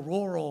and the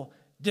rural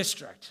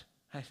district.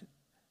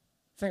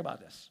 Think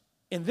about this.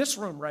 In this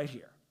room right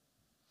here,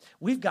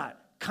 we've got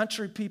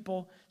country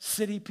people,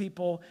 city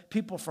people,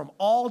 people from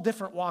all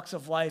different walks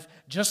of life,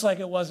 just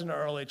like it was in the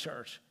early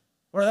church.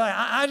 Where they're like,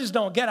 I just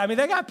don't get it. I mean,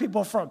 they got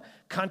people from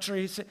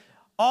countries,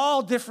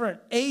 all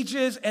different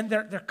ages, and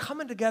they're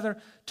coming together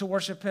to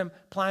worship him,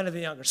 Pliny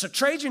the Younger. So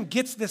Trajan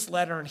gets this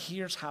letter, and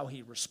here's how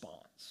he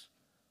responds.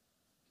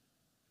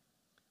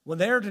 When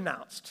they are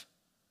denounced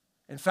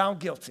and found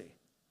guilty,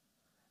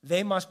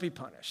 they must be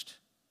punished.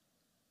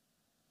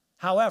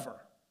 However,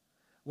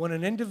 when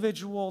an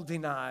individual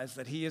denies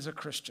that he is a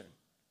Christian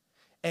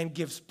and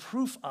gives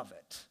proof of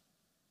it,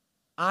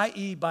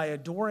 i.e., by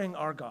adoring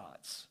our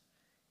gods,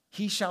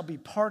 he shall be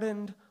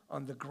pardoned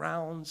on the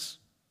grounds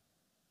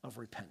of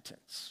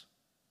repentance.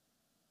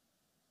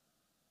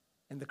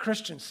 And the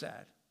Christian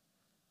said,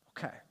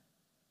 okay,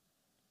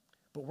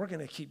 but we're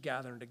going to keep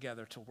gathering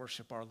together to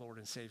worship our Lord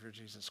and Savior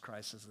Jesus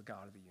Christ as the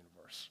God of the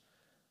universe.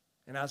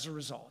 And as a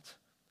result,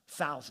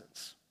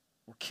 thousands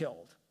were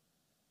killed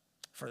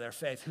for their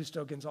faith.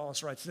 Justo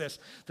Gonzalez writes this: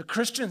 the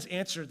Christians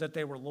answered that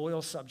they were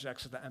loyal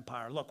subjects of the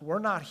empire. Look, we're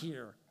not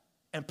here,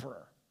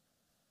 emperor,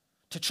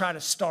 to try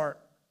to start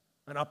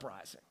an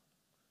uprising.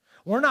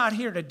 We're not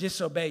here to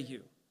disobey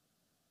you.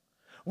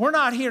 We're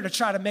not here to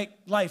try to make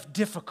life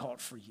difficult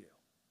for you.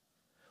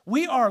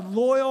 We are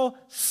loyal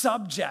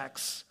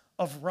subjects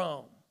of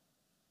Rome.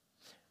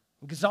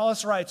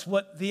 Gonzalez writes,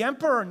 what the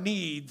emperor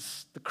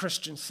needs, the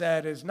Christian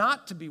said, is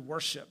not to be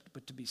worshiped,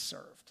 but to be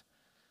served.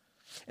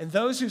 And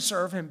those who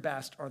serve him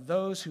best are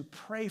those who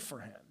pray for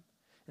him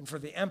and for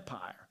the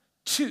empire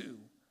to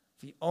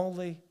the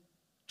only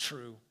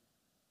true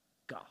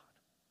God.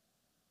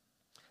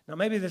 Now,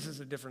 maybe this is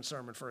a different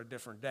sermon for a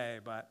different day,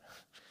 but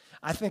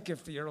I think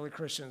if the early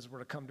Christians were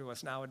to come to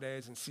us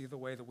nowadays and see the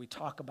way that we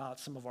talk about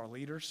some of our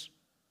leaders,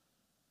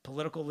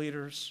 political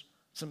leaders,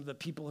 some of the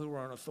people who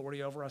are in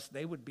authority over us,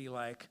 they would be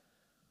like,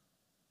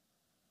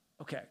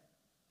 okay,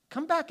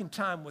 come back in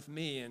time with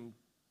me and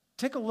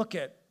take a look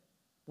at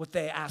what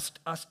they asked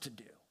us to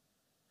do.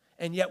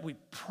 And yet we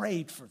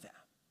prayed for them.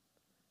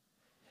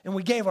 And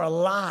we gave our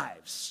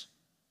lives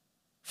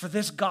for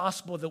this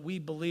gospel that we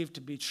believe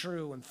to be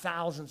true, and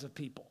thousands of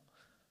people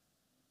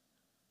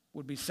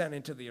would be sent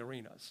into the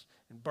arenas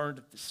and burned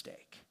at the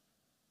stake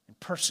and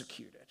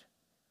persecuted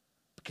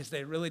because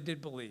they really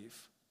did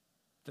believe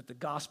that the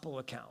gospel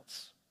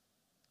accounts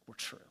were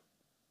true.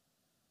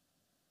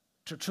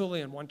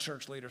 Tertullian, one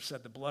church leader,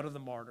 said the blood of the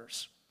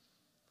martyrs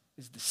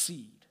is the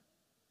seed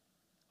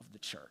of the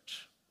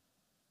church.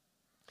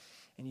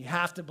 And you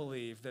have to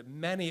believe that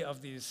many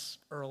of these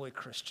early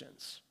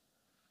Christians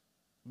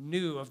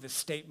knew of the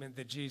statement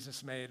that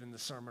Jesus made in the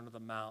Sermon on the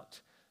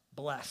Mount,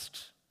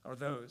 blessed are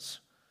those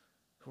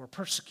who are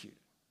persecuted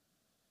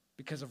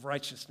because of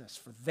righteousness,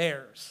 for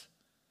theirs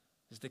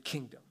is the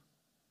kingdom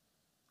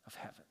of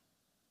heaven.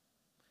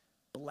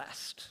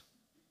 Blessed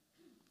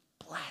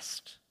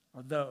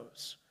are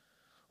those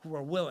who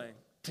are willing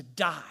to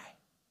die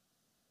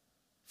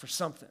for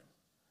something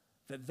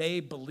that they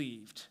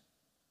believed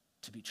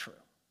to be true.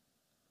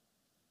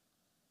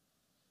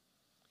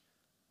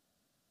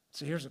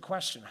 So here's a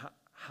question.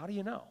 How do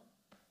you know?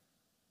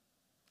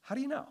 How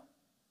do you know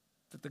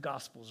that the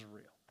gospels are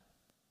real?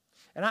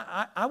 And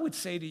I would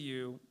say to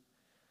you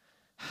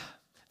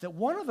that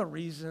one of the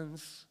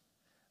reasons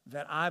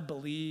that I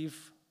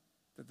believe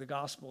that the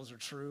gospels are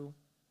true,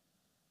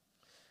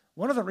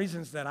 one of the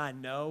reasons that I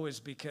know is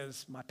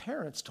because my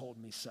parents told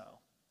me so,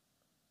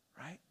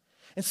 right?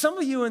 And some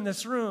of you in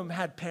this room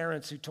had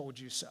parents who told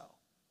you so.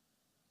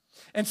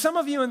 And some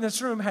of you in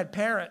this room had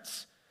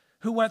parents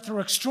who went through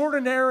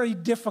extraordinary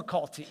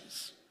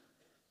difficulties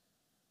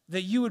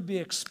that you would be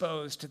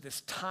exposed to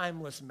this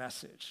timeless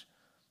message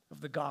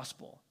of the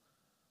gospel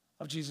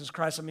of Jesus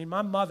Christ. I mean,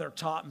 my mother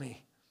taught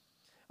me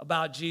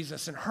about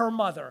Jesus, and her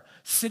mother,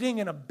 sitting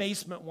in a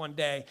basement one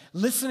day,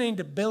 listening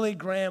to Billy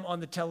Graham on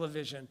the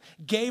television,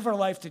 gave her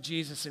life to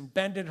Jesus and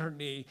bended her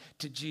knee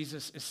to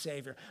Jesus as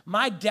Savior.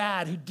 My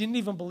dad, who didn't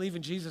even believe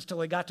in Jesus till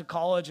he got to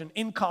college, and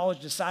in college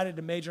decided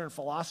to major in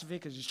philosophy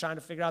because he's trying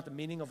to figure out the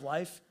meaning of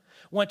life,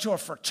 went to a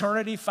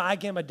fraternity, Phi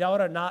Gamma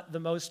Delta, not the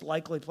most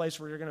likely place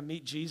where you're going to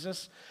meet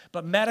Jesus,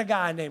 but met a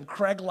guy named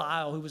Craig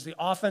Lyle, who was the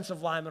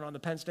offensive lineman on the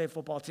Penn State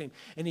football team,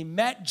 and he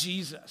met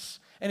Jesus,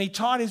 and he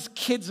taught his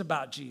kids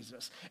about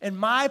Jesus. And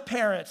my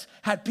parents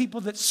had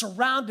people that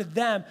surrounded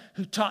them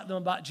who taught them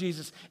about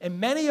Jesus. And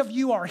many of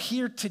you are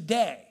here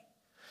today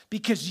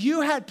because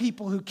you had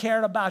people who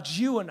cared about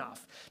you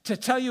enough to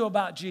tell you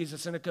about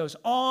Jesus. And it goes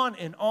on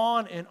and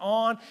on and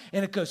on,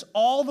 and it goes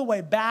all the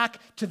way back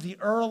to the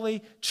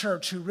early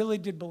church who really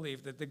did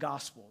believe that the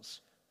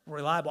Gospels were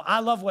reliable.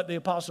 I love what the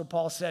Apostle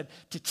Paul said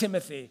to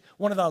Timothy.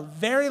 One of the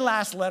very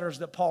last letters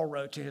that Paul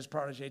wrote to his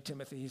protege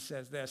Timothy, he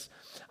says this,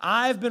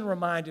 I've been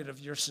reminded of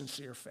your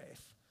sincere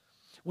faith,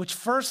 which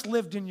first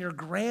lived in your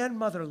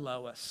grandmother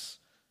Lois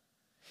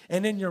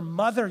and in your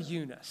mother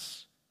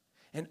Eunice,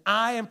 and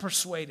I am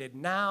persuaded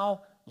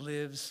now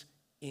lives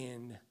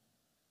in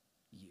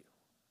you.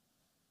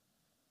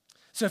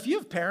 So if you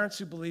have parents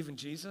who believe in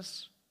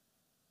Jesus,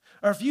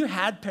 or if you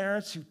had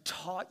parents who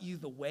taught you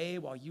the way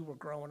while you were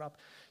growing up,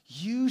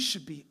 you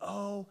should be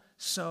oh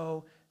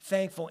so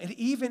thankful. And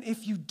even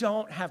if you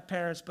don't have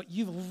parents, but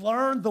you've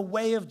learned the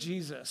way of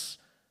Jesus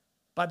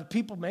by the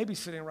people maybe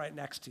sitting right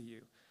next to you,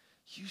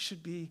 you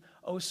should be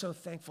oh so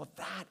thankful.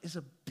 That is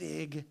a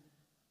big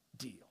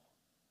deal.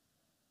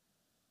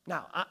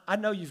 Now, I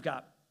know you've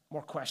got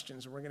more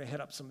questions, and we're going to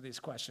hit up some of these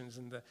questions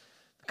in the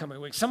coming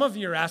weeks. Some of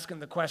you are asking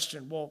the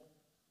question, well,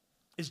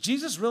 is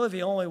Jesus really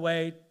the only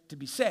way to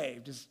be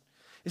saved?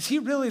 Is he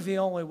really the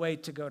only way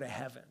to go to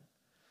heaven?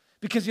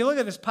 Because you look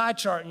at this pie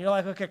chart and you're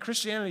like, okay,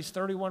 Christianity's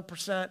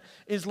 31%,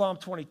 Islam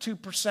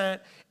 22%,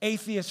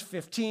 atheists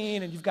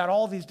 15%, and you've got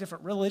all these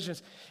different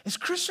religions. Is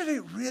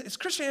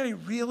Christianity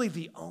really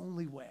the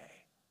only way?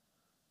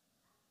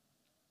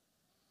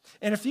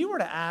 And if you were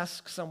to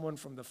ask someone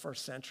from the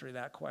first century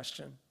that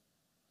question,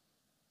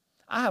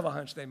 I have a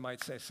hunch they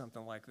might say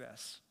something like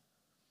this.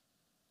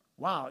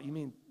 Wow, you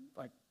mean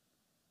like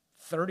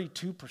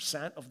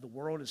 32% of the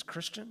world is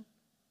Christian?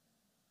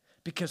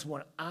 Because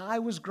when I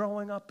was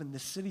growing up in the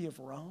city of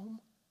Rome,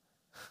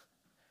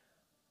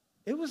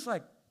 it was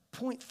like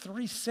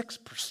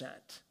 0.36%.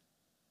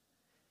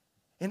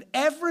 And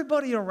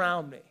everybody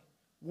around me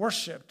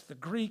worshiped the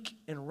Greek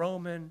and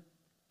Roman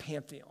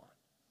pantheon.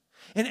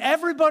 And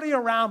everybody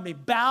around me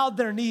bowed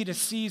their knee to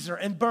Caesar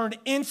and burned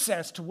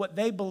incense to what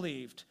they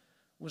believed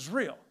was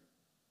real.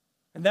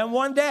 And then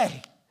one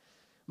day,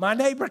 my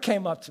neighbor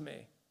came up to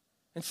me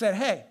and said,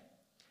 "Hey,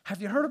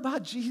 have you heard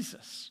about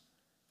Jesus?"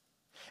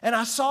 And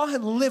I saw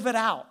him live it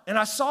out. And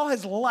I saw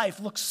his life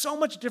look so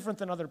much different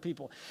than other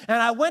people.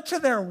 And I went to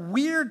their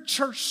weird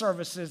church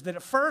services that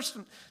at first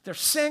they're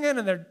singing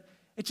and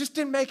it just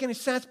didn't make any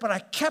sense. But I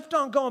kept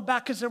on going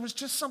back because there was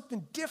just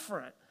something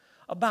different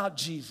about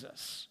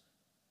Jesus.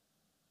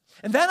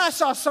 And then I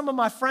saw some of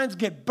my friends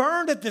get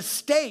burned at the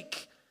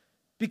stake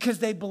because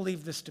they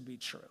believed this to be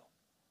true.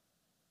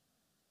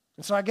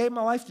 And so I gave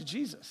my life to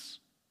Jesus.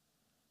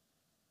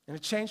 And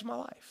it changed my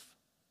life.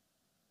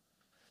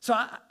 So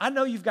I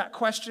know you've got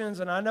questions,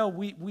 and I know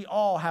we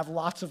all have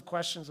lots of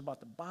questions about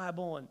the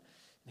Bible and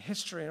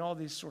history and all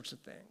these sorts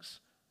of things.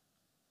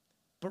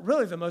 But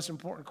really the most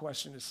important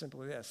question is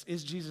simply this: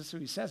 is Jesus who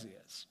he says he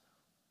is?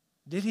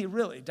 Did he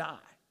really die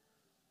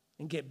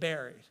and get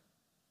buried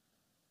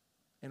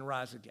and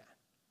rise again?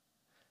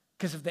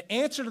 Because if the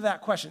answer to that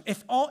question,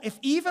 if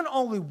even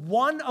only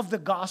one of the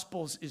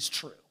Gospels is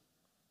true,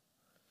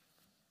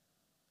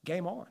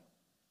 game on.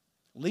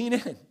 Lean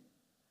in.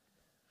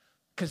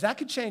 Because that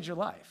could change your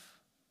life.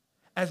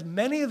 As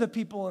many of the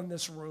people in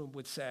this room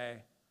would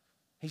say,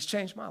 he's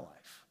changed my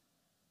life.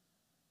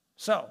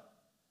 So,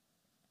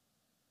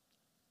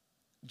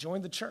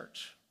 join the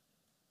church.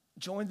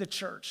 Join the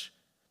church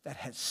that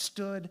has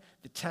stood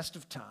the test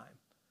of time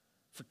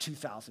for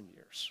 2,000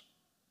 years.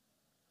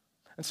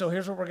 And so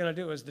here's what we're going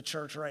to do as the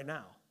church right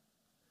now.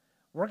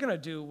 We're going to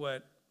do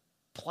what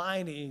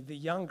Pliny the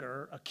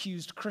Younger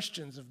accused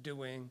Christians of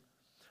doing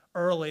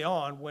early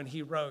on when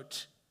he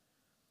wrote,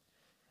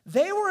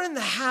 they were in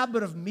the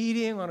habit of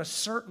meeting on a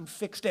certain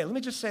fixed day. Let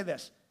me just say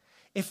this.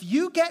 If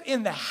you get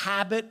in the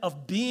habit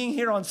of being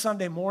here on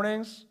Sunday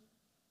mornings,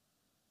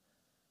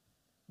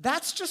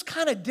 that's just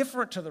kind of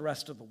different to the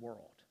rest of the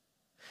world.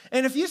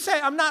 And if you say,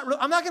 I'm not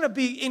going to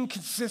be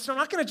inconsistent, I'm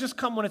not going to just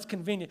come when it's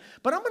convenient,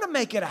 but I'm going to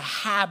make it a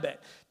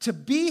habit to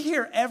be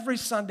here every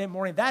Sunday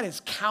morning, that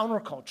is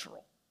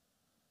countercultural.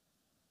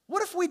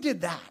 What if we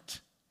did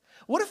that?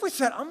 What if we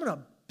said, I'm going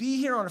to be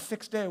here on a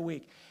fixed day a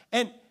week,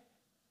 and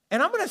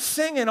I'm going to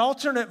sing in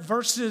alternate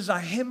verses a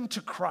hymn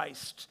to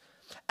Christ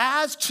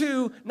as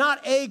to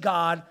not a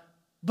God,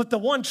 but the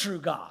one true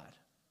God.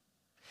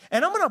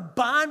 And I'm going to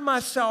bind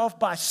myself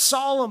by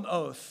solemn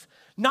oath,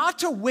 not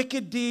to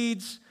wicked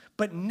deeds,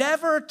 but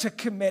never to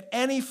commit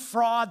any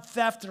fraud,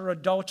 theft, or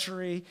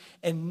adultery,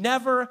 and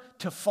never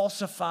to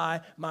falsify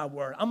my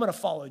word. I'm going to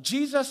follow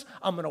Jesus,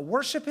 I'm going to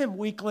worship him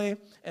weekly,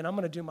 and I'm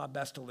going to do my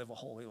best to live a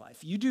holy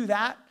life. You do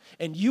that,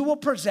 and you will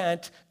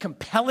present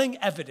compelling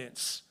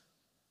evidence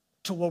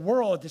to a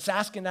world that's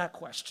asking that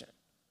question.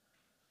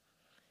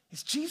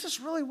 Is Jesus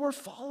really worth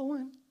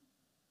following?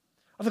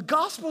 Are the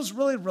Gospels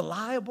really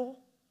reliable?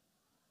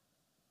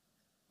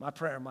 My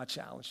prayer and my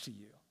challenge to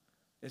you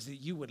is that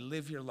you would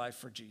live your life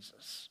for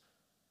Jesus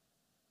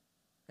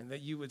and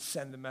that you would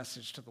send the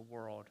message to the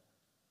world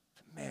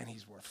that, man,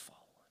 he's worth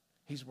following.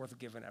 He's worth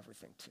giving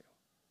everything to.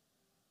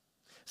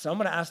 So I'm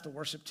going to ask the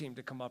worship team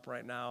to come up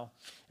right now,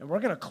 and we're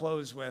going to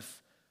close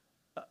with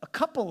a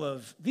couple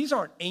of, these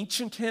aren't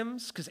ancient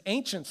hymns, because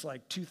ancient's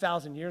like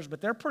 2,000 years,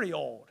 but they're pretty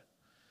old.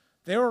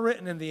 They were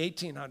written in the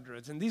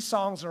 1800s, and these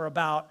songs are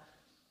about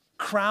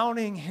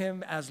crowning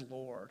him as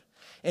Lord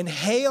and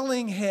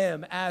hailing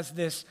him as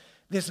this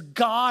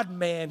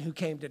God-man who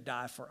came to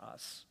die for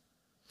us.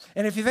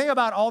 And if you think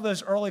about all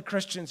those early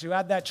Christians who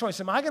had that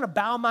choice, am I going to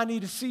bow my knee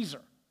to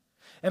Caesar?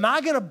 Am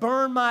I going to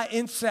burn my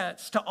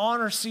incense to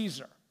honor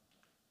Caesar?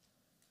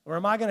 Or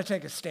am I going to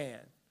take a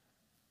stand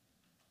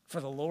for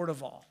the Lord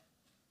of all?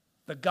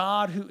 The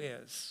God who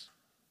is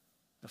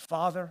the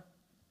Father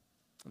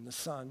and the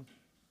Son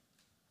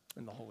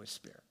and the Holy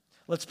Spirit.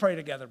 Let's pray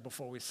together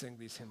before we sing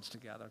these hymns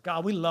together.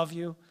 God, we love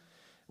you.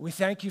 We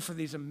thank you for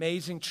these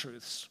amazing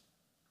truths.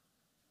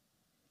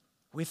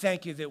 We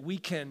thank you that we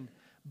can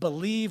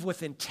believe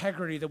with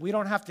integrity, that we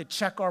don't have to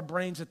check our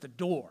brains at the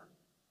door,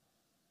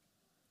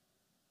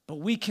 but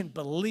we can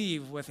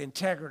believe with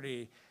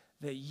integrity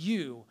that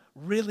you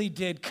really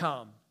did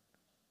come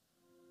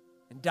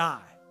and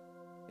die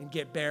and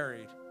get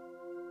buried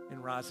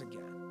and rise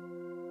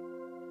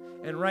again.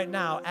 And right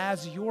now,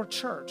 as your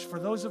church, for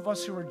those of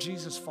us who are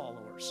Jesus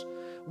followers,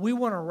 we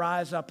want to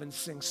rise up and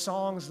sing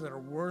songs that are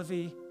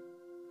worthy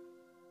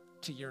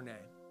to your name.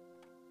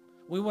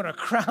 We want to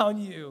crown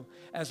you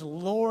as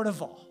Lord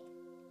of all,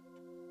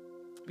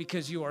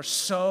 because you are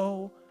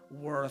so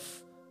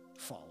worth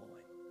following.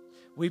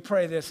 We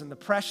pray this in the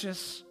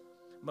precious,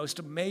 most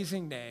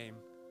amazing name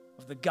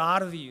of the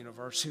God of the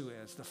universe, who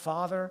is the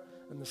Father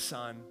and the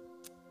Son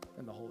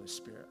and the Holy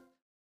Spirit.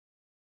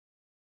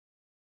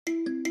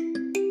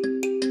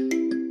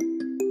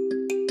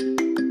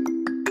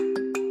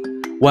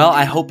 Well,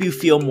 I hope you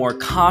feel more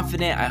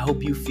confident. I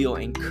hope you feel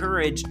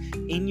encouraged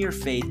in your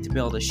faith to be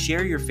able to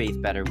share your faith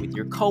better with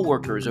your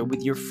coworkers or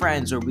with your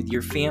friends or with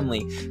your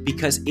family,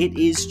 because it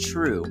is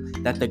true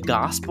that the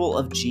gospel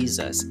of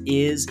Jesus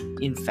is,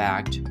 in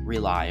fact,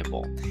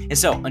 reliable. And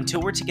so,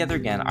 until we're together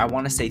again, I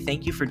want to say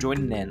thank you for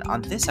joining in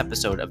on this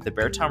episode of the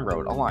Beartown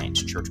Road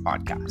Alliance Church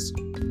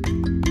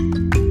Podcast.